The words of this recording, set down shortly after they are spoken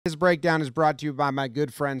His breakdown is brought to you by my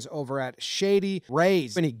good friends over at Shady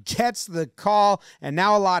Rays. When he gets the call, and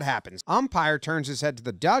now a lot happens. Umpire turns his head to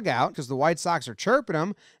the dugout because the White Sox are chirping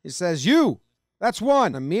him. He says, "You, that's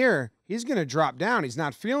one." Amir, he's going to drop down. He's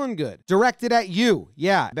not feeling good. Directed at you.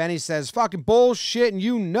 Yeah. Benny says, "Fucking bullshit, and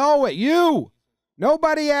you know it. You.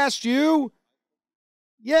 Nobody asked you."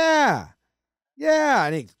 Yeah. Yeah,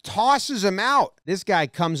 and he tosses him out. This guy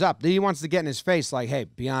comes up. He wants to get in his face like, "Hey,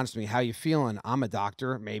 be honest with me. How you feeling? I'm a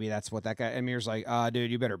doctor." Maybe that's what that guy, Amir's like, "Dude,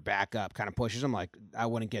 you better back up." Kind of pushes him like, "I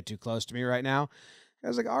wouldn't get too close to me right now." I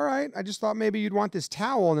was like, "All right, I just thought maybe you'd want this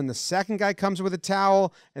towel." And then the second guy comes with a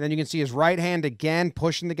towel, and then you can see his right hand again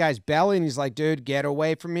pushing the guy's belly, and he's like, "Dude, get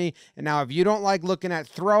away from me." And now if you don't like looking at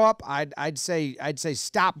throw up, I'd say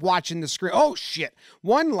stop watching the screen. Oh shit.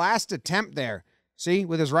 One last attempt there. See,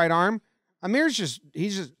 with his right arm. Amir's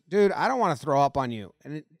he's just, "Dude, I don't want to throw up on you."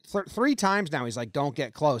 And 3 times now, he's like, "Don't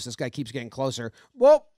get close." This guy keeps getting closer. Whoa,